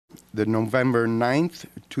the November 9th,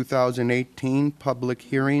 2018 public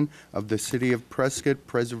hearing of the City of Prescott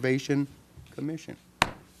Preservation Commission.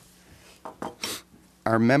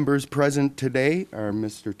 Our members present today are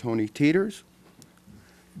Mr. Tony Teeters,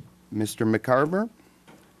 Mr. McCarver,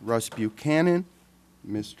 Russ Buchanan,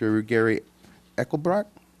 Mr. Gary Edelbrock,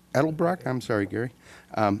 I'm sorry, Gary,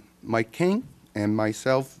 Mike King, and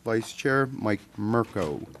myself, Vice Chair Mike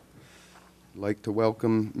Mirko. I'd like to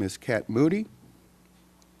welcome Ms. Kat Moody,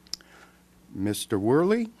 Mr.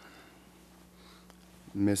 Worley,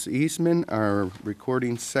 Ms. Eastman, our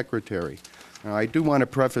recording secretary. Now, I do want to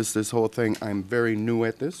preface this whole thing, I'm very new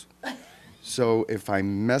at this, so if I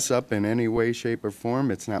mess up in any way, shape, or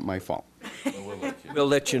form, it's not my fault. We'll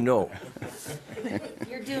let you know.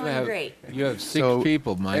 You're doing great. You have six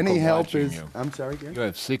people, Michael, Any help watching is, you. I'm sorry, Gary? You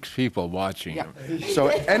have 6 people watching Yeah, you. so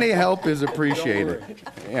any help is appreciated.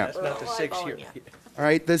 Yeah. That's not the 6 year. All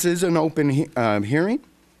right, this is an open hearing,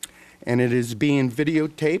 and it is being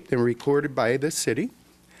videotaped and recorded by the city.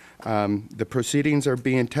 The proceedings are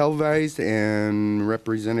being televised, and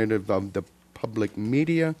representative of the public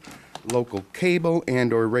media, local cable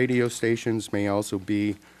and/or radio stations may also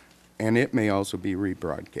be, and it may also be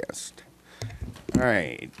rebroadcast. All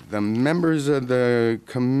right, the members of the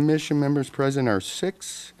commission members present are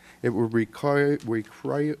 6. It will require 4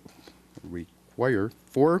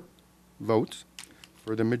 votes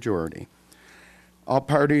for the majority. All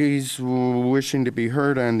parties wishing to be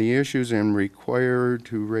heard on the issues and required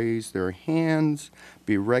to raise their hands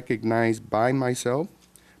be recognized by myself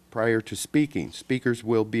prior to speaking. Speakers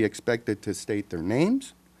will be expected to state their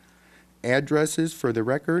names, addresses for the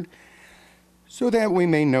record, so that we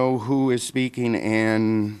may know who is speaking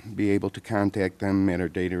and be able to contact them at a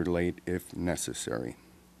date or late if necessary.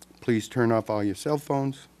 Please turn off all your cell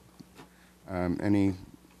phones, any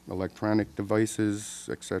electronic devices,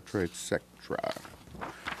 et cetera, et cetera.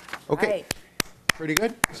 Okay, Right. pretty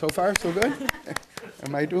good? So far, so good?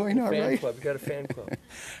 Am I doing all Fan right? club, you got a fan club.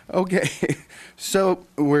 Okay, so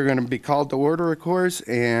we're going to be called to order, of course,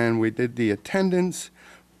 and we did the attendance.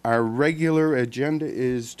 Our regular agenda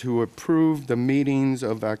is to approve the meetings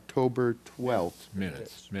of October 12th.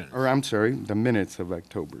 Minutes. Or, I'm sorry, the minutes of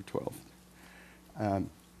October 12th.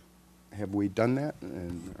 Have we done that?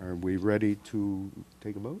 And are we ready to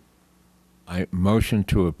take a vote? I motion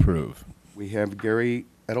to approve. We have Gary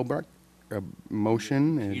Edelbrock, a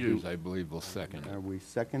motion. and Peters, I believe, will second. Are we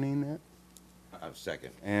seconding that?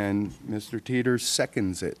 Second. And Mr. Teeters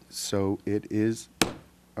seconds it, so it is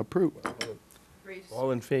approved.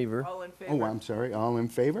 All in favor? All in favor? Oh, I'm sorry, all in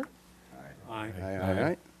favor? Aye.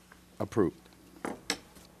 Aye. Approved.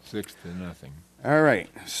 6-0. All right,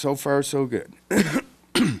 so far so good.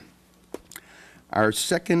 Our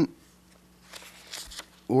second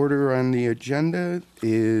order on the agenda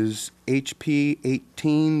is HP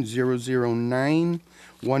 18009,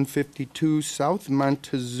 152 South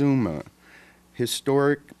Montezuma,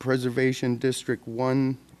 Historic Preservation District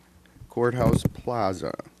 1, Courthouse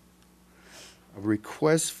Plaza. A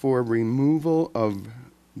request for removal of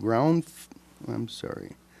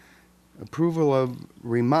approval of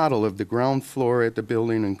remodel of the ground floor at the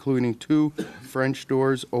building, including 2 French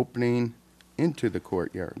doors opening into the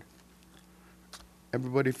courtyard.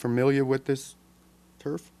 Everybody familiar with this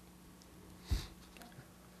turf?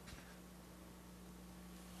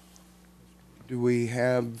 Do we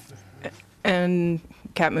have, And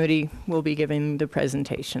Kat Moody will be giving the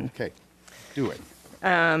presentation. okay, do it.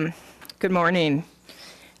 Good morning.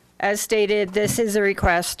 As stated, this is a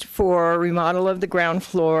request for remodel of the ground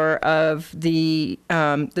floor of the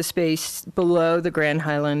space below the Grand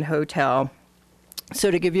Highland Hotel.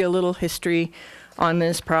 So to give you a little history on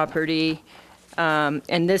this property,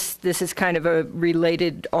 and this is kind of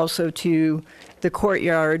related also to the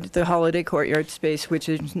courtyard, the holiday courtyard space, which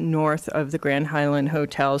is north of the Grand Highland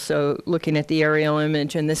Hotel. So looking at the aerial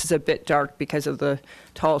image, and this is a bit dark because of the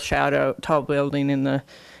tall building in the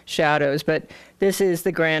shadows, but this is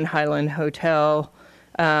the Grand Highland Hotel,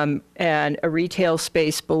 and a retail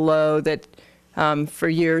space below that for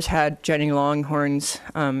years had Jenny Longhorns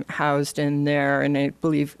housed in there, and I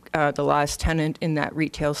believe the last tenant in that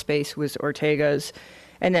retail space was Ortega's.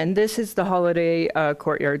 And then this is the holiday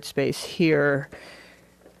courtyard space here.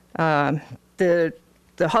 The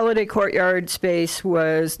holiday courtyard space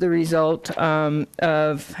was the result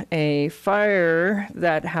of a fire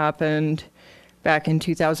that happened back in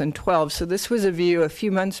 2012. So this was a view a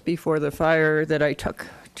few months before the fire that I took,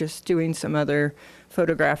 just doing some other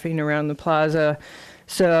photographing around the plaza.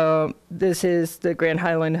 So this is the Grand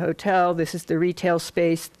Highland Hotel. This is the retail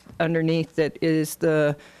space underneath that is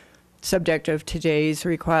the subject of today's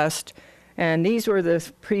request. And these were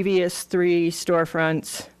the previous 3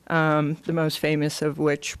 storefronts the most famous of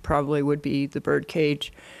which probably would be the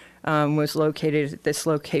birdcage, was located at this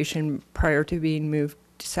location prior to being moved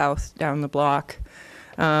south down the block.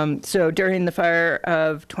 So during the fire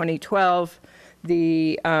of 2012,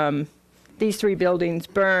 these three buildings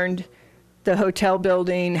burned. The hotel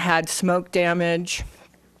building had smoke damage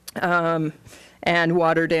and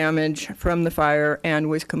water damage from the fire and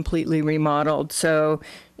was completely remodeled. So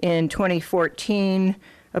in 2014,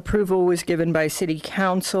 approval was given by City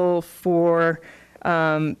Council for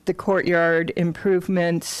the courtyard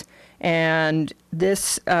improvements, and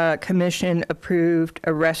this commission approved a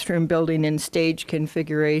restroom building and stage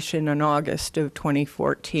configuration in August of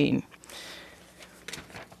 2014.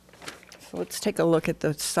 So let's take a look at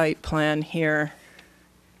the site plan here.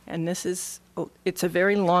 And this is, it's a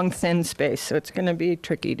very long, thin space, so it's going to be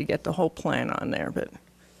tricky to get the whole plan on there, but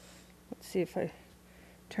let's see if I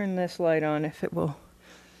turn this light on, if it will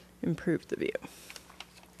improve the view.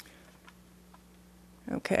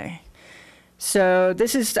 Okay. So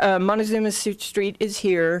this is Montezuma Street is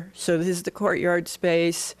here. So this is the courtyard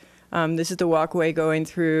space. This is the walkway going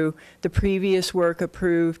through. The previous work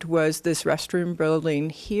approved was this restroom building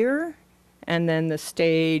here, and then the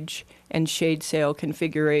stage and shade sail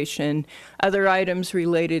configuration. Other items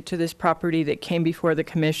related to this property that came before the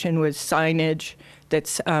commission was signage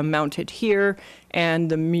that's mounted here, and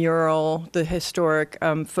the mural, the historic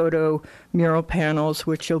photo mural panels,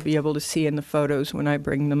 which you'll be able to see in the photos when I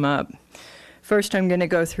bring them up. First, I'm going to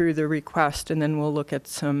go through the request, and then we'll look at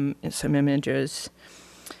some images.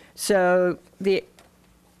 So the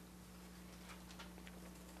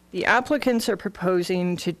applicants are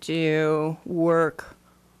proposing to do work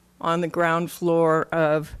on the ground floor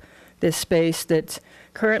of this space that's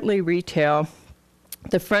currently retail.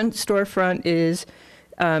 The front storefront is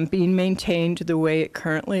being maintained the way it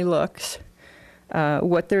currently looks.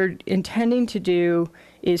 What they're intending to do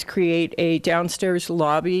is create a downstairs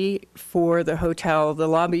lobby for the hotel. The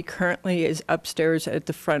lobby currently is upstairs at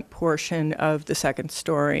the front portion of the second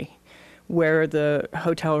story where the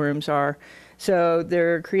hotel rooms are. So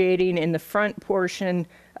they're creating in the front portion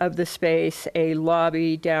of the space a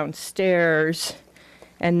lobby downstairs,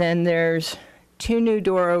 and then there's two new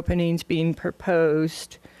door openings being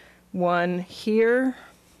proposed. One here,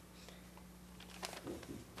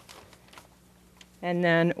 and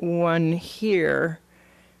then one here.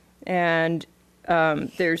 And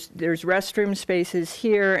there's restroom spaces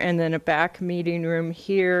here, and then a back meeting room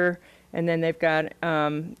here, and then they've got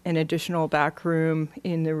an additional back room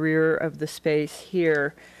in the rear of the space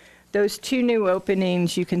here. Those two new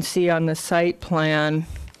openings you can see on the site plan.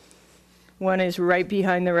 One is right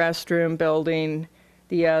behind the restroom building.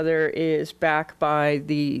 The other is back by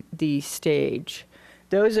the stage.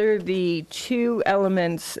 Those are the two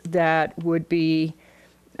elements that would be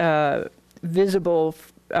visible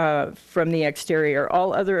from the exterior.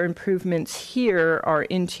 All other improvements here are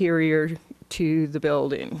interior to the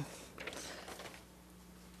building.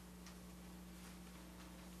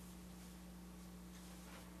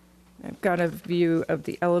 I've got a view of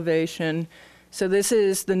the elevation. So this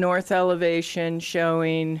is the north elevation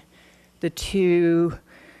showing the two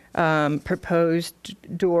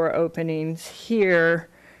proposed door openings here.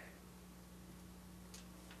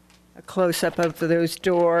 A close-up of those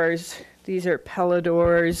doors. These are Pella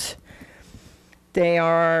doors. They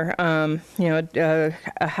are, a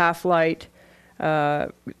half-light,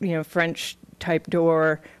 French-type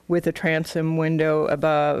door with a transom window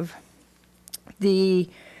above. The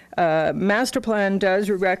master plan does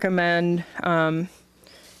recommend,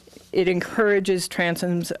 it encourages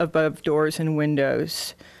transoms above doors and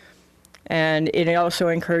windows. And it also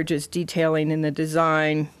encourages detailing in the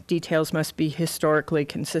design. Details must be historically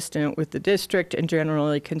consistent with the district and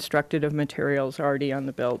generally constructed of materials already on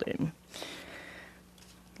the building.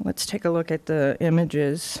 Let's take a look at the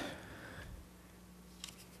images.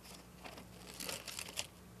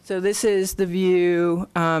 So this is the view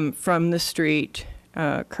from the street.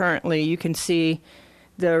 Currently, you can see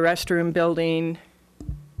the restroom building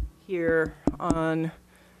here on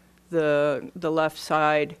the left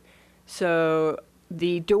side. So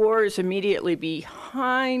the doors immediately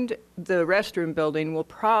behind the restroom building will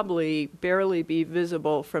probably barely be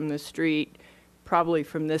visible from the street, probably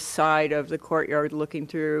from this side of the courtyard looking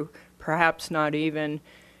through, perhaps not even.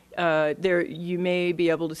 There, you may be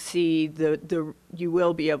able to see you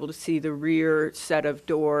will be able to see the rear set of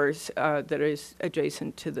doors that is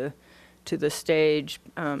adjacent to the stage,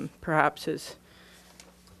 perhaps as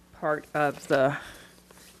part of the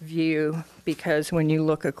view, because when you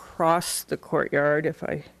look across the courtyard, if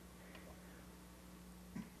I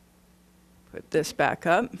put this back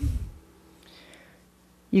up,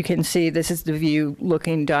 you can see this is the view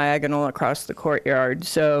looking diagonal across the courtyard.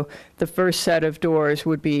 So the first set of doors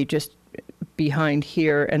would be just behind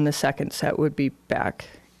here, and the second set would be back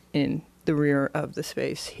in the rear of the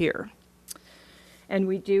space here. And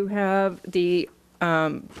we do have the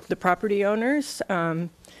property owners,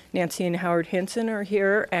 Nancy and Howard Hinson are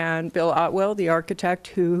here, and Bill Otwell, the architect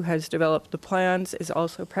who has developed the plans, is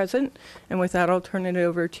also present. And with that, I'll turn it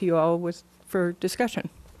over to you all for discussion.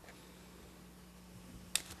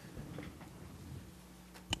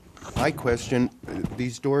 My question,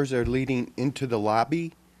 these doors are leading into the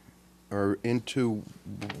lobby or into,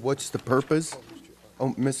 what's the purpose?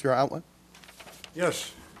 Oh, Mr. Outlet?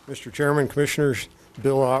 Yes, Mr. Chairman, Commissioners,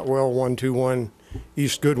 Bill Otwell, 121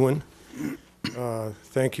 East Goodwin.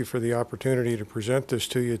 Thank you for the opportunity to present this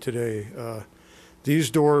to you today. These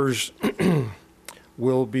doors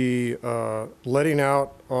will be letting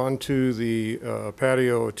out onto the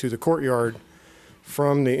patio to the courtyard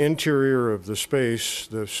from the interior of the space.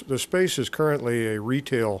 The space is currently a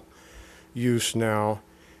retail use now,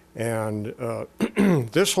 and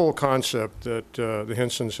this whole concept that the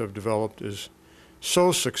Hinsons have developed is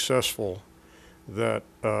so successful that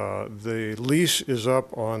the lease is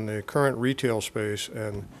up on the current retail space,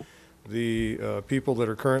 and the people that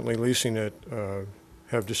are currently leasing it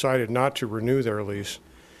have decided not to renew their lease.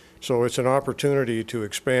 So it's an opportunity to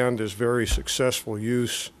expand this very successful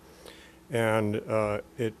use, and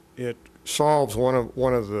it solves one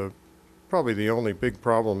of the probably the only big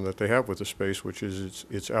problem that they have with the space, which is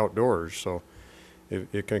it's outdoors. So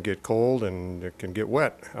it can get cold and it can get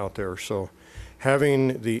wet out there. So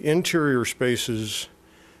having the interior spaces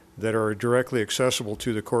that are directly accessible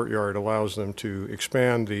to the courtyard allows them to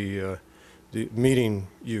expand the meeting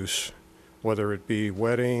use, whether it be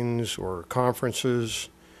weddings or conferences.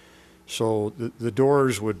 So the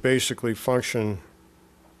doors would basically function.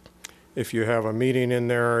 If you have a meeting in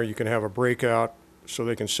there, you can have a breakout so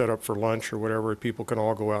they can set up for lunch or whatever. People can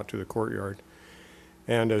all go out to the courtyard.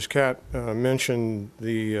 And as Kat mentioned,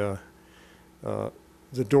 the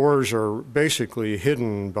doors are basically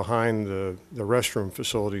hidden behind the restroom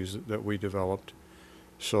facilities that we developed.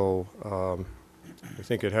 So I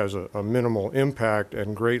think it has a minimal impact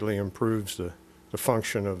and greatly improves the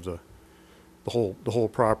function of the whole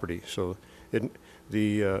property. So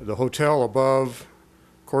the hotel above,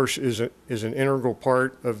 of course, is an integral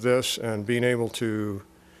part of this, and being able to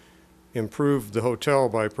improve the hotel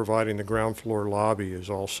by providing the ground floor lobby is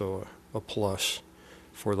also a plus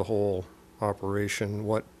for the whole operation.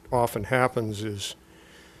 What often happens is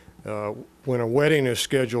when a wedding is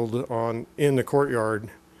scheduled in the courtyard,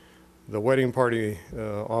 the wedding party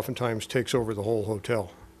oftentimes takes over the whole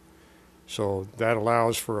hotel. So that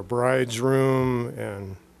allows for a bride's room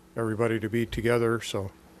and everybody to be together.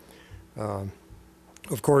 So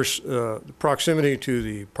of course, the proximity to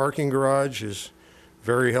the parking garage is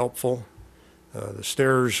very helpful. The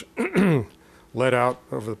stairs let out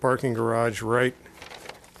of the parking garage right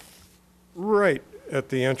at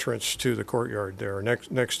the entrance to the courtyard there,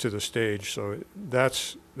 next to the stage. So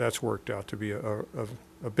that's worked out to be a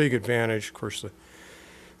big advantage. Of course,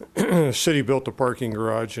 the city built the parking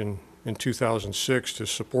garage in 2006 to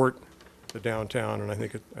support the downtown, and I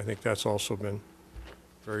think that's also been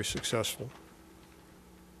very successful.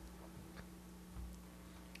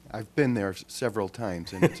 I've been there several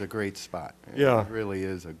times, and it's a great spot. Yeah. It really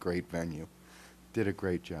is a great venue. Did a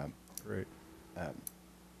great job. Great.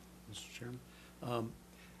 Mr. Chairman.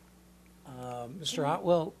 Mr.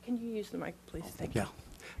 Otwell, Can you use the mic, please? Thank you.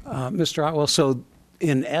 Mr. Otwell, so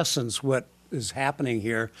in essence, what is happening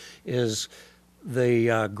here is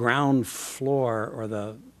the ground floor, or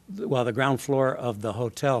the ground floor of the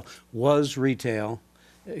hotel was retail.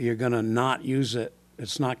 You're going to not use it.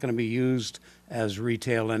 It's not going to be used as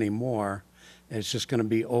retail anymore. It's just going to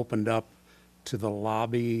be opened up to the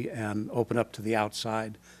lobby and open up to the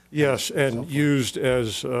outside. Yes, and used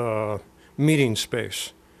as meeting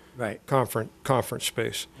space. Right. Conference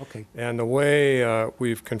space. Okay. And the way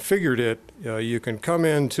we've configured it, you can come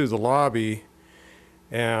into the lobby,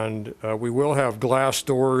 and we will have glass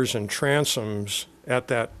doors and transoms at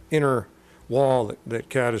that inner wall that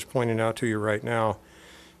Kat is pointing out to you right now.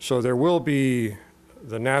 So there will be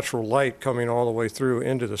the natural light coming all the way through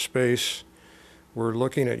into the space. We're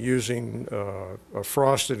looking at using a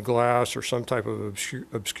frosted glass or some type of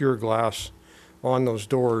obscure glass on those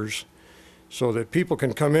doors, so that people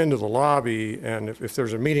can come into the lobby, and if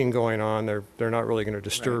there's a meeting going on, they're not really going to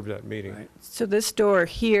disturb that meeting. Right. So this door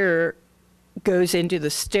here goes into the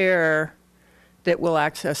stair that will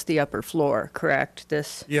access the upper floor, correct?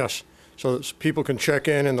 This, Yes, so that people can check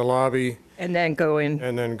in the lobby and then go in.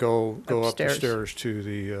 and then go up the Upstairs. stairs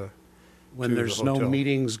to When to the there's no hotel.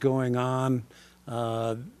 meetings going on,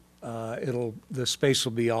 the space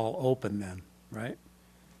will be all open then, right?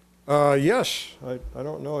 Yes, I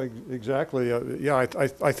don't know exactly. Yeah,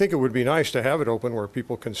 I think it would be nice to have it open where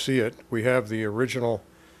people can see it. We have the original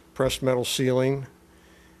pressed metal ceiling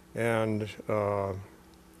and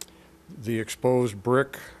the exposed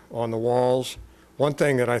brick on the walls. One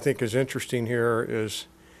thing that I think is interesting here is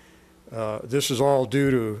this is all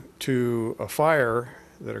due to a fire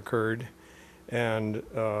that occurred, and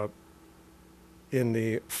in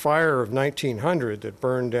the fire of 1900 that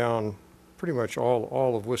burned down pretty much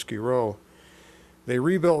all of Whiskey Row, they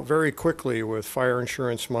rebuilt very quickly with fire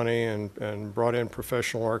insurance money and brought in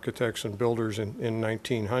professional architects and builders in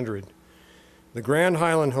 1900. The Grand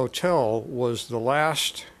Highland Hotel was the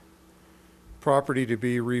last property to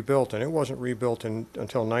be rebuilt, and it wasn't rebuilt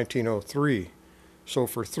until 1903. So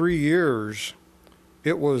for 3 years,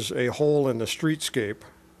 it was a hole in the streetscape,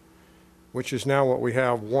 which is now what we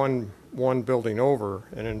have one building over.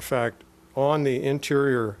 And in fact, on the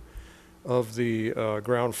interior of the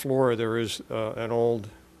ground floor, there is an old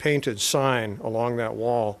painted sign along that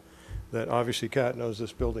wall that obviously Kat knows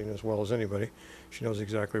this building as well as anybody. She knows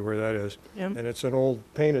exactly where that is. Yep. And it's an old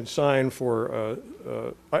painted sign for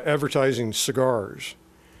advertising cigars.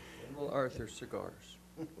 General Arthur Cigars.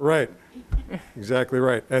 Right, exactly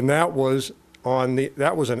right. And that was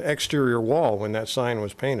that was an exterior wall when that sign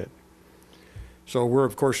was painted. So we're,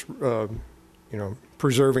 of course,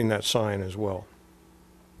 preserving that sign as well.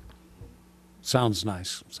 Sounds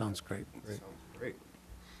nice, sounds great. Great.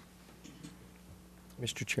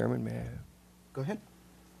 Mr. Chairman, may I? Go ahead.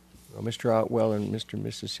 Well, Mr. Otwell and Mr. and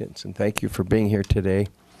Mrs. Hinson, thank you for being here today.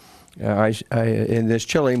 In this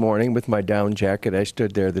chilly morning with my down jacket, I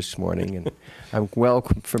stood there this morning, and I'm well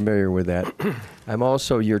familiar with that. I'm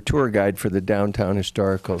also your tour guide for the downtown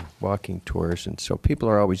historical walking tours, and so people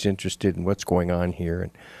are always interested in what's going on here,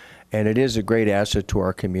 and it is a great asset to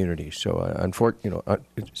our community. So,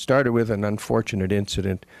 it started with an unfortunate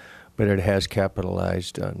incident, but it has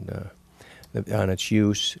capitalized on its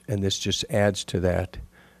use, and this just adds to that.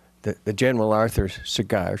 The General Arthur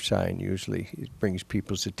cigar sign usually brings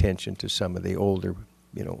people's attention to some of the older,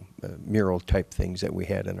 mural type things that we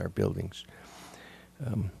had in our buildings.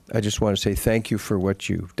 I just want to say thank you for what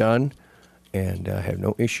you've done, and I have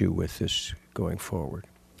no issue with this going forward.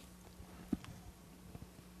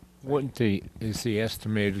 What is the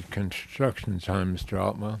estimated construction time, Mr.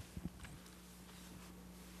 Altma?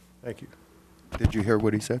 Thank you. Did you hear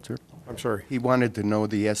what he said, sir? I'm sorry. He wanted to know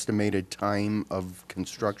the estimated time of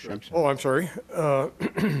construction. Oh, I'm sorry.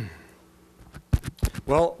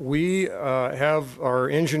 Well, we have our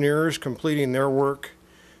engineers completing their work,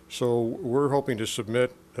 so we're hoping to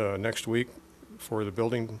submit next week for the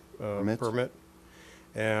building Permits? permit.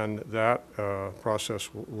 And that process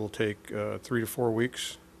will take 3 to 4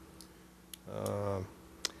 weeks.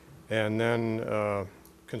 And then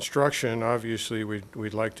construction, obviously,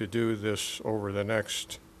 we'd like to do this over the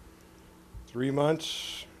next 3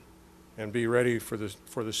 months and be ready for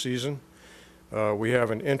the season. We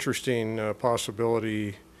have an interesting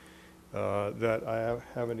possibility that I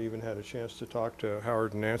haven't even had a chance to talk to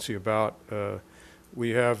Howard and Nancy about. We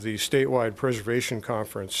have the statewide preservation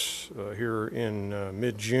conference here in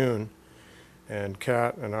mid-June, and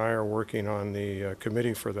Kat and I are working on the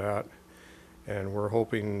committee for that, and we're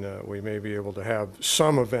hoping we may be able to have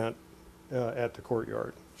some event at the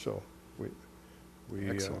courtyard. So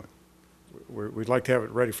Excellent. we'd like to have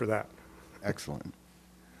it ready for that. Excellent.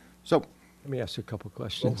 So, Let me ask you a couple of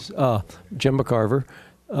questions. Jim McCarver,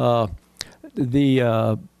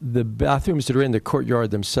 the bathrooms that are in the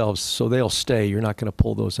courtyard themselves, so they'll stay. You're not going to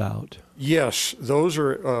pull those out. Yes, those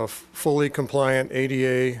are fully compliant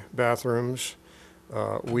ADA bathrooms.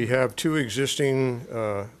 We have 2 existing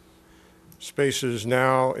spaces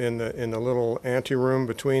now in the little anteroom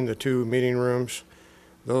between the 2 meeting rooms.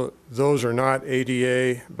 Those are not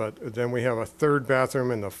ADA, but then we have a 3rd bathroom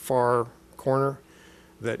in the far corner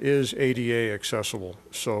that is ADA accessible.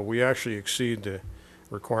 So we actually exceed the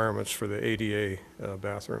requirements for the ADA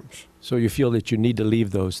bathrooms. So you feel that you need to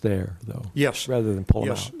leave those there, though? Yes. Rather than pull them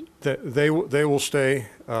Yes, out? they will stay.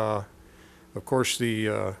 Of course,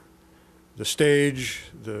 the stage,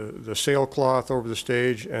 the sailcloth over the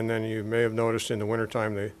stage, and then you may have noticed in the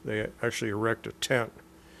wintertime they actually erect a tent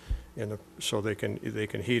so they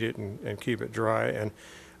can heat it and keep it dry. And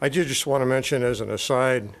I did just want to mention as an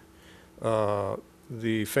aside,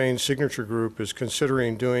 the Fain Signature Group is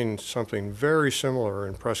considering doing something very similar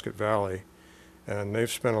in Prescott Valley, and they've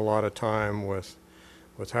spent a lot of time with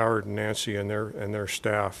Howard and Nancy and their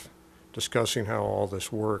staff discussing how all this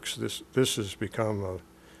works. This has become a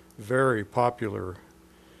very popular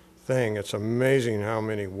thing. It's amazing how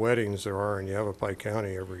many weddings there are in Yavapai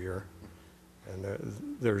County every year. And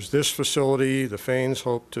there's this facility. The Faines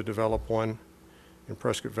hope to develop one in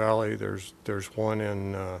Prescott Valley. There's one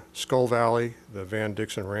in Skull Valley, the Van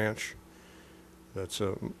Dixon Ranch. That's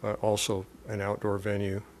also an outdoor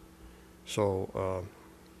venue. So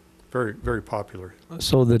very, very popular.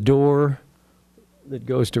 So the door that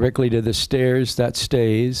goes directly to the stairs, that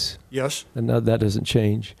stays, Yes, and that doesn't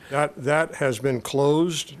change. that has been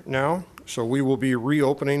closed now, so we will be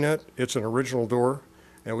reopening it. It's an original door,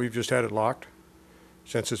 and we've just had it locked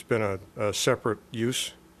since it's been a separate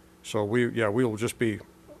use. So we will just be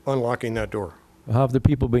unlocking that door. How have the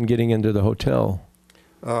people been getting into the hotel?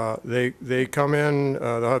 They come in,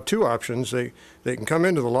 they'll have two options. They can come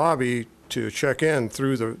into the lobby to check in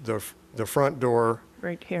through the front door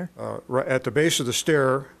Right here. right at the base of the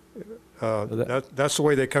stair. That's the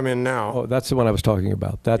way they come in now. Oh, that's the one I was talking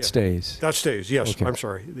about. That Yeah. stays. That stays, yes, Okay. I'm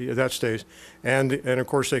sorry, that stays. And of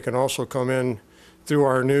course, they can also come in through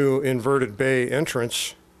our new inverted bay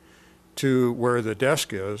entrance to where the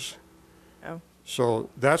desk is. Oh. So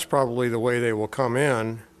that's probably the way they will come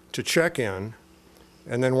in to check in.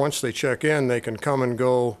 And then once they check in, they can come and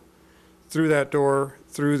go through that door,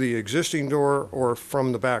 through the existing door, or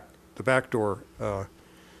from the back door,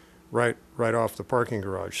 right off the parking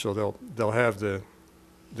garage. So they'll have the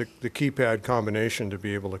keypad combination to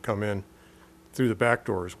be able to come in through the back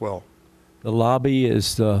door as well. The lobby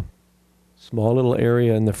is the small little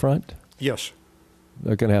area in the front. Yes,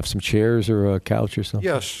 They're going to have some chairs or a couch or something.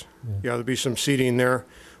 yes. Yeah, there'll be some seating there.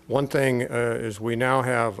 One thing is we now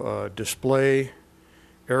have a display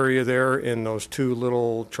area there in those two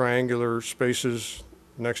little triangular spaces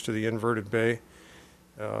next to the inverted bay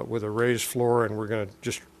with a raised floor, and we're going to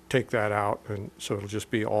just take that out, and so it'll just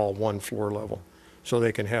be all one floor level. So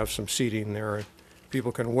they can have some seating there, and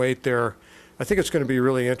people can wait there. I think it's going to be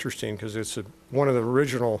really interesting because it's one of the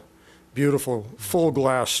original beautiful full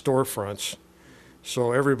glass storefronts.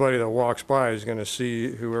 So everybody that walks by is going to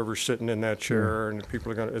see whoever's sitting in that chair, and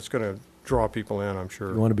people are it's going to draw people in, I'm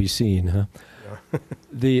sure. You want to be seen, huh?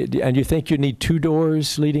 And you think you need two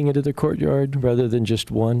doors leading into the courtyard rather than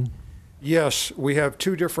just one? Yes, we have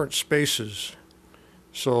two different spaces.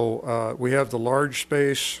 So we have the large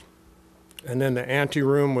space, and then the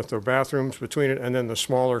anteroom with the bathrooms between it, and then the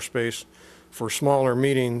smaller space for smaller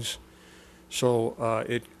meetings. So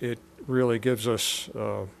it really gives us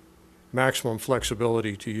maximum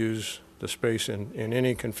flexibility to use the space in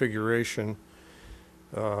any configuration.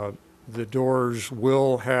 The doors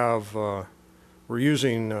will have, we're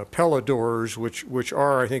using Pella doors, which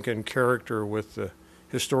are, I think, in character with the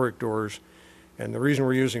historic doors. And the reason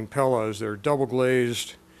we're using Pella is they're double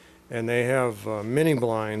glazed, and they have mini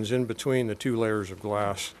blinds in between the two layers of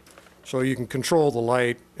glass. So you can control the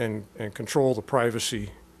light and control the privacy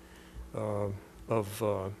of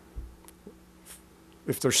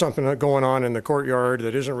if there's something going on in the courtyard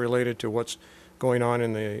that isn't related to what's going on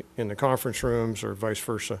in the conference rooms or vice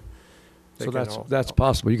versa. They So can that's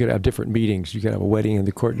possible. You could have different meetings. You could have a wedding in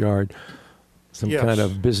the courtyard, some Yes. kind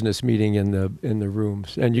of business meeting in the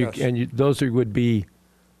rooms, and Yes. those would be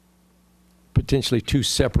potentially two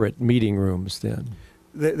separate meeting rooms then.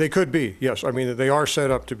 They could be, yes. I mean, they are set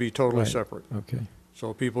up to be totally Right. separate. Okay.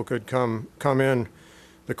 So people could come in.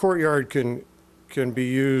 The courtyard can be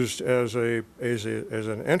used as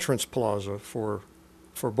an entrance plaza for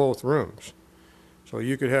both rooms. So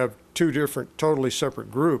you could have two different, totally separate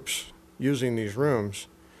groups using these rooms,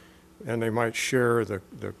 and they might share the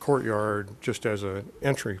courtyard just as an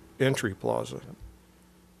entry plaza.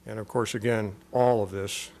 And of course, again, all of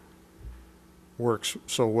this works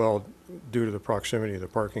so well due to the proximity of the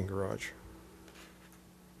parking garage.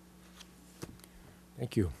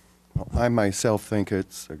 Thank you. Well, I myself think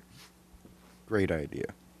it's a great idea.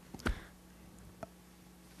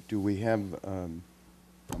 Do we have a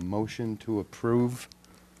motion to approve?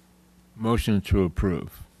 Motion to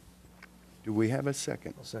approve. Do we have a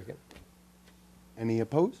second? Second. Any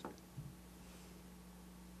opposed?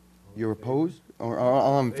 You're opposed? Or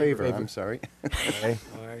all in favor, I'm sorry. Aye.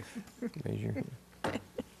 Measure.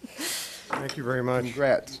 Thank you very much.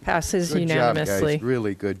 Congrats. Passes Good job, unanimously. guys.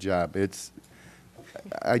 Really good job.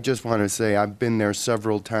 I just want to say, I've been there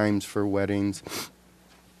several times for weddings.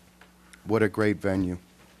 What a great venue.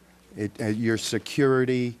 Your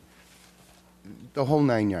security, the whole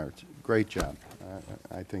 9 yards. Great job.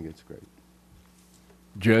 I think it's great.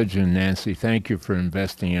 Judge and Nancy, thank you for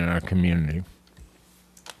investing in our community.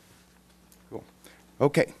 Cool.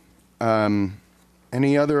 Okay.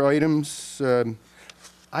 Any other items?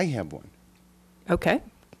 I have one. Okay.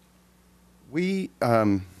 We,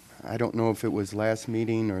 I don't know if it was last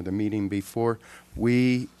meeting or the meeting before,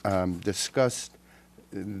 we discussed,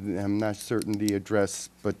 I'm not certain the address,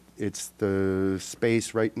 but it's the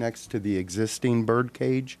space right next to the existing bird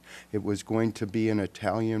cage. It was going to be an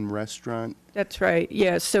Italian restaurant. That's right,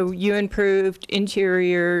 yeah, so you improved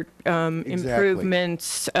interior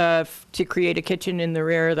improvements to create a kitchen in the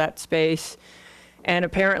rear of that space. And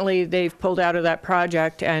apparently they've pulled out of that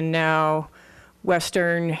project, and now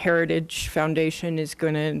Western Heritage Foundation is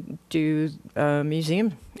going to do a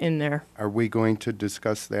museum in there. Are we going to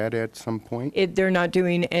discuss that at some point? They're not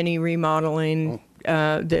doing any remodeling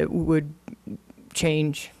that would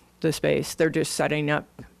change the space. They're just setting up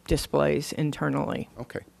displays internally.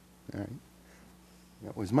 Okay, all right.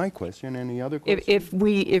 That was my question. Any other questions? If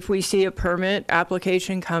we see a permit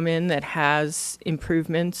application come in that has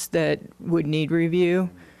improvements that would need review,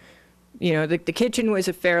 you know, the kitchen was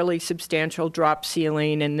a fairly substantial drop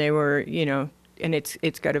ceiling, and they were, you know, and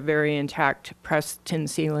it's got a very intact pressed tin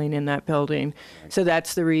ceiling in that building. So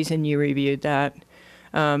that's the reason you reviewed that.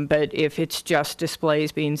 But if it's just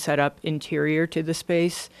displays being set up interior to the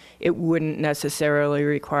space, it wouldn't necessarily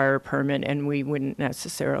require a permit, and we wouldn't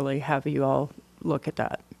necessarily have you all look at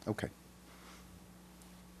that. Okay.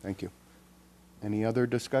 Thank you. Any other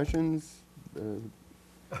discussions?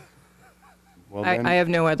 Well then, I have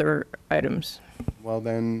no other items. well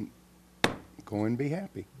then, go and be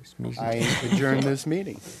happy. I adjourn this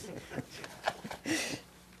meeting.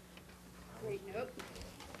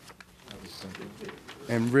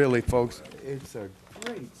 And really, folks, it's a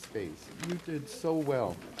great space. You did so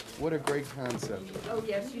well. What a great concept. Oh,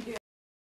 yes, you do.